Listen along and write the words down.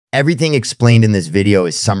Everything explained in this video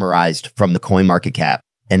is summarized from the CoinMarketCap.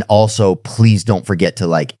 And also, please don't forget to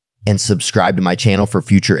like and subscribe to my channel for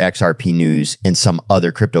future XRP news and some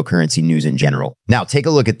other cryptocurrency news in general. Now, take a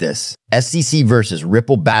look at this. SEC versus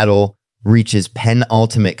Ripple battle reaches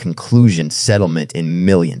penultimate conclusion, settlement in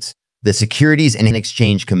millions. The Securities and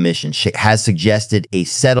Exchange Commission has suggested a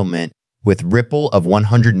settlement with Ripple of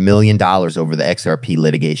 $100 million over the XRP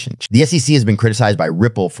litigation. The SEC has been criticized by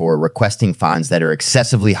Ripple for requesting fines that are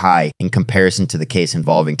excessively high in comparison to the case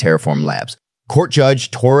involving Terraform Labs. Court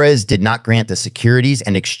Judge Torres did not grant the Securities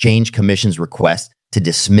and Exchange Commission's request to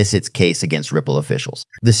dismiss its case against Ripple officials.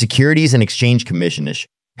 The Securities and Exchange Commission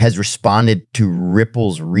has responded to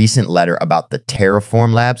Ripple's recent letter about the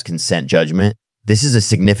Terraform Labs consent judgment. This is a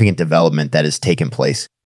significant development that has taken place.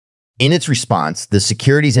 In its response, the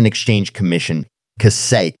Securities and Exchange Commission,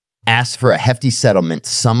 CASE, asked for a hefty settlement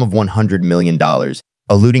sum of $100 million,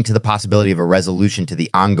 alluding to the possibility of a resolution to the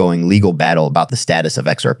ongoing legal battle about the status of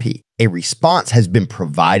XRP. A response has been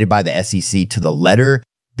provided by the SEC to the letter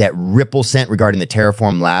that Ripple sent regarding the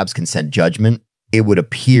Terraform Labs consent judgment. It would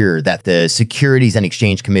appear that the Securities and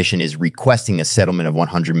Exchange Commission is requesting a settlement of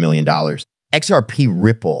 $100 million. XRP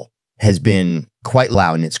Ripple has been quite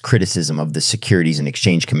loud in its criticism of the Securities and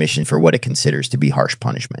Exchange Commission for what it considers to be harsh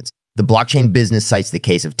punishments. The blockchain business cites the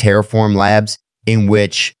case of Terraform Labs, in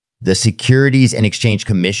which the Securities and Exchange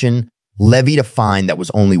Commission levied a fine that was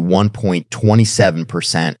only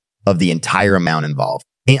 1.27% of the entire amount involved.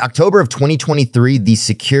 In October of 2023, the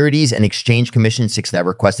Securities and Exchange Commission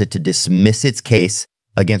requested to dismiss its case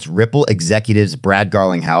against Ripple executives Brad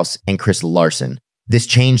Garlinghouse and Chris Larson. This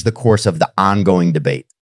changed the course of the ongoing debate.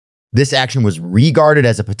 This action was regarded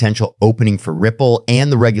as a potential opening for Ripple and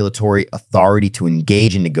the regulatory authority to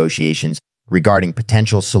engage in negotiations regarding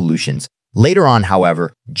potential solutions. Later on,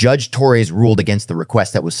 however, Judge Torres ruled against the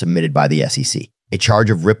request that was submitted by the SEC. A charge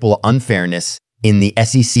of Ripple unfairness in the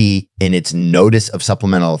SEC in its Notice of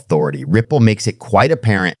Supplemental Authority. Ripple makes it quite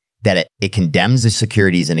apparent that it condemns the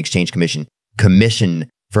Securities and Exchange Commission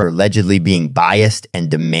for allegedly being biased and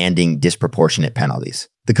demanding disproportionate penalties.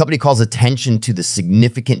 The company calls attention to the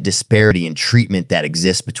significant disparity in treatment that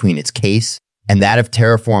exists between its case and that of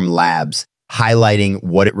Terraform Labs, highlighting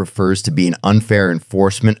what it refers to be an unfair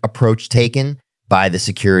enforcement approach taken by the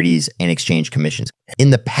Securities and Exchange Commission.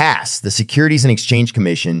 In the past, the Securities and Exchange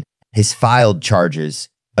Commission has filed charges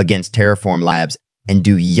against Terraform Labs and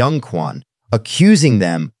Do Youngkwon, accusing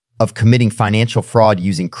them of committing financial fraud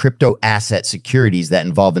using crypto asset securities that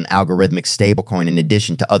involve an algorithmic stablecoin in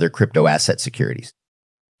addition to other crypto asset securities.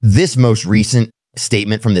 This most recent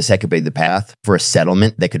statement from this could be the path for a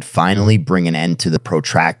settlement that could finally bring an end to the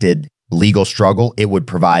protracted legal struggle. It would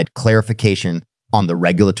provide clarification on the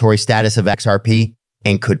regulatory status of XRP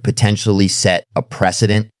and could potentially set a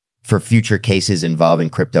precedent for future cases involving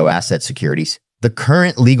crypto asset securities. The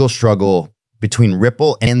current legal struggle between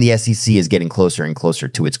Ripple and the SEC is getting closer and closer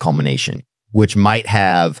to its culmination, which might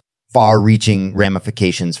have far-reaching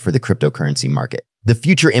ramifications for the cryptocurrency market. The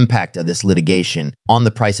future impact of this litigation on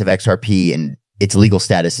the price of XRP and its legal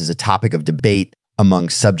status is a topic of debate among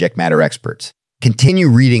subject matter experts. Continue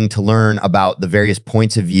reading to learn about the various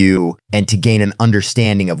points of view and to gain an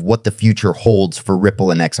understanding of what the future holds for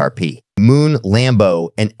Ripple and XRP. Moon Lambo,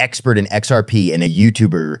 an expert in XRP and a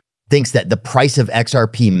YouTuber, thinks that the price of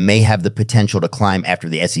XRP may have the potential to climb after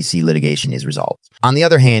the SEC litigation is resolved. On the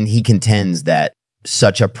other hand, he contends that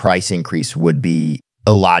such a price increase would be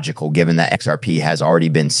illogical given that XRP has already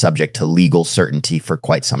been subject to legal certainty for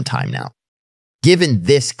quite some time now. Given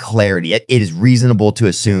this clarity, it is reasonable to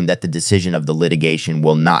assume that the decision of the litigation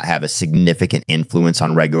will not have a significant influence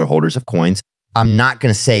on regular holders of coins. I'm not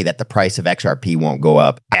going to say that the price of XRP won't go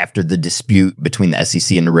up after the dispute between the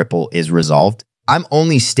SEC and the Ripple is resolved. I'm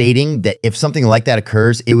only stating that if something like that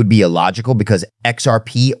occurs, it would be illogical because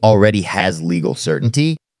XRP already has legal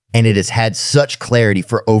certainty and it has had such clarity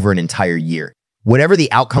for over an entire year. Whatever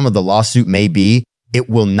the outcome of the lawsuit may be, it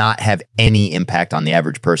will not have any impact on the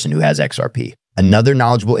average person who has XRP. Another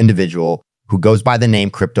knowledgeable individual who goes by the name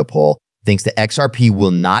CryptoPole thinks that XRP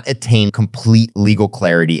will not attain complete legal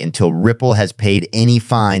clarity until Ripple has paid any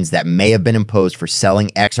fines that may have been imposed for selling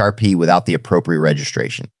XRP without the appropriate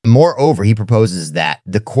registration. Moreover, he proposes that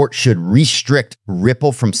the court should restrict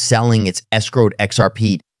Ripple from selling its escrowed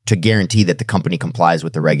XRP to guarantee that the company complies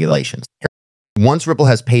with the regulations. Once Ripple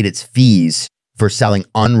has paid its fees for selling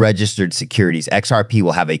unregistered securities, XRP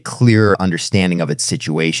will have a clearer understanding of its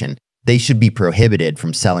situation. They should be prohibited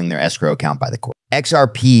from selling their escrow account by the court.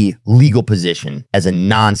 XRP legal position as a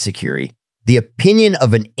non-security. The opinion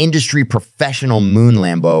of an industry professional, Moon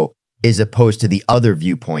Lambo, is opposed to the other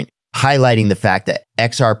viewpoint, highlighting the fact that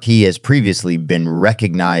XRP has previously been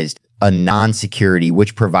recognized a non-security,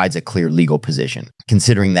 which provides a clear legal position,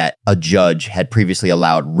 considering that a judge had previously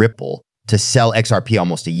allowed Ripple to sell XRP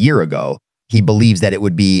almost a year ago. He believes that it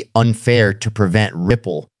would be unfair to prevent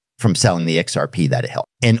Ripple from selling the XRP that it held.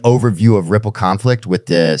 An overview of Ripple conflict with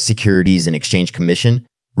the Securities and Exchange Commission.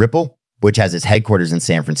 Ripple, which has its headquarters in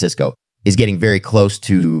San Francisco, is getting very close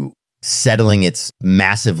to settling its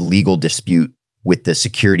massive legal dispute with the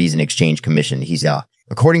Securities and Exchange Commission.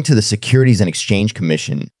 According to the Securities and Exchange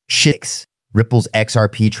Commission, Ripple's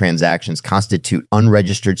XRP transactions constitute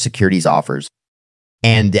unregistered securities offers,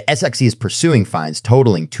 and the SEC is pursuing fines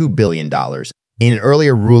totaling $2 billion. In an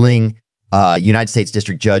earlier ruling, United States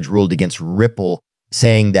District Judge ruled against Ripple,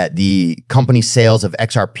 saying that the company's sales of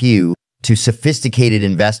XRP to sophisticated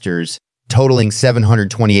investors totaling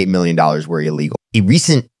 $728 million were illegal. A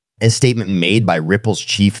recent statement made by Ripple's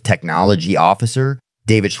chief technology officer,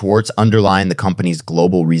 David Schwartz, underlined the company's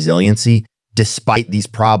global resiliency. Despite these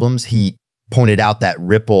problems, he pointed out that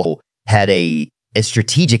Ripple had a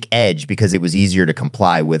strategic edge because it was easier to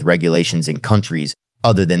comply with regulations in countries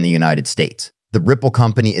other than the United States. The Ripple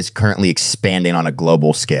company is currently expanding on a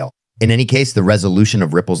global scale. In any case, the resolution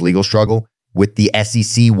of Ripple's legal struggle with the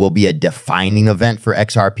SEC will be a defining event for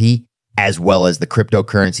XRP, as well as the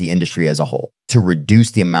cryptocurrency industry as a whole. To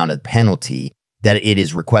reduce the amount of penalty that it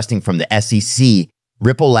is requesting from the SEC,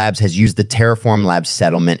 Ripple Labs has used the Terraform Labs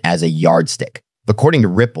settlement as a yardstick. According to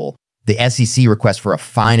Ripple, the SEC request for a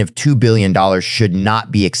fine of $2 billion should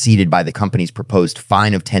not be exceeded by the company's proposed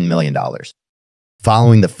fine of $10 million.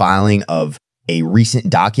 Following the filing of a recent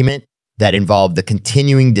document that involved the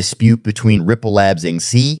continuing dispute between Ripple Labs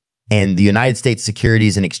Inc. and the United States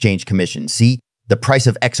Securities and Exchange Commission, the price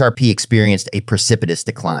of XRP experienced a precipitous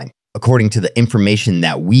decline. According to the information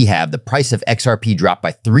that we have, the price of XRP dropped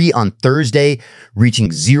by 3 on Thursday, reaching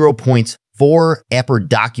 0.4 per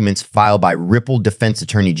documents filed by Ripple defense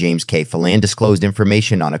attorney James K. Phelan disclosed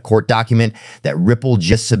information on a court document that Ripple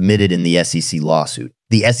just submitted in the SEC lawsuit.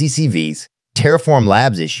 The SEC's Terraform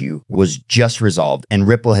Labs issue was just resolved, and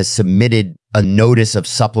Ripple has submitted a notice of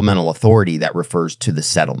supplemental authority that refers to the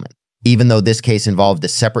settlement. Even though this case involved a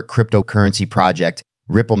separate cryptocurrency project,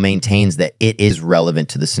 Ripple maintains that it is relevant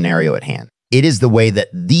to the scenario at hand. It is the way that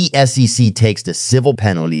the SEC takes to civil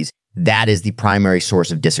penalties that is the primary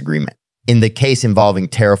source of disagreement. In the case involving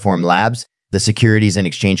Terraform Labs, the Securities and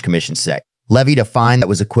Exchange Commission levied a fine that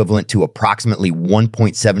was equivalent to approximately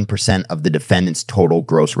 1.7% of the defendant's total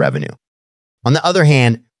gross revenue. On the other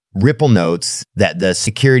hand, Ripple notes that the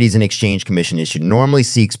Securities and Exchange Commission normally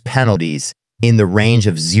seeks penalties in the range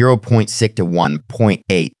of 0.6 to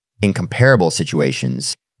 1.8 in comparable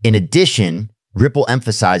situations. In addition, Ripple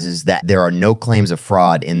emphasizes that there are no claims of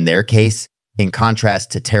fraud in their case, in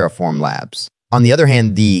contrast to Terraform Labs. On the other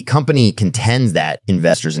hand, the company contends that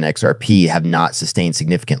investors in XRP have not sustained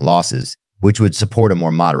significant losses, which would support a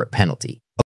more moderate penalty.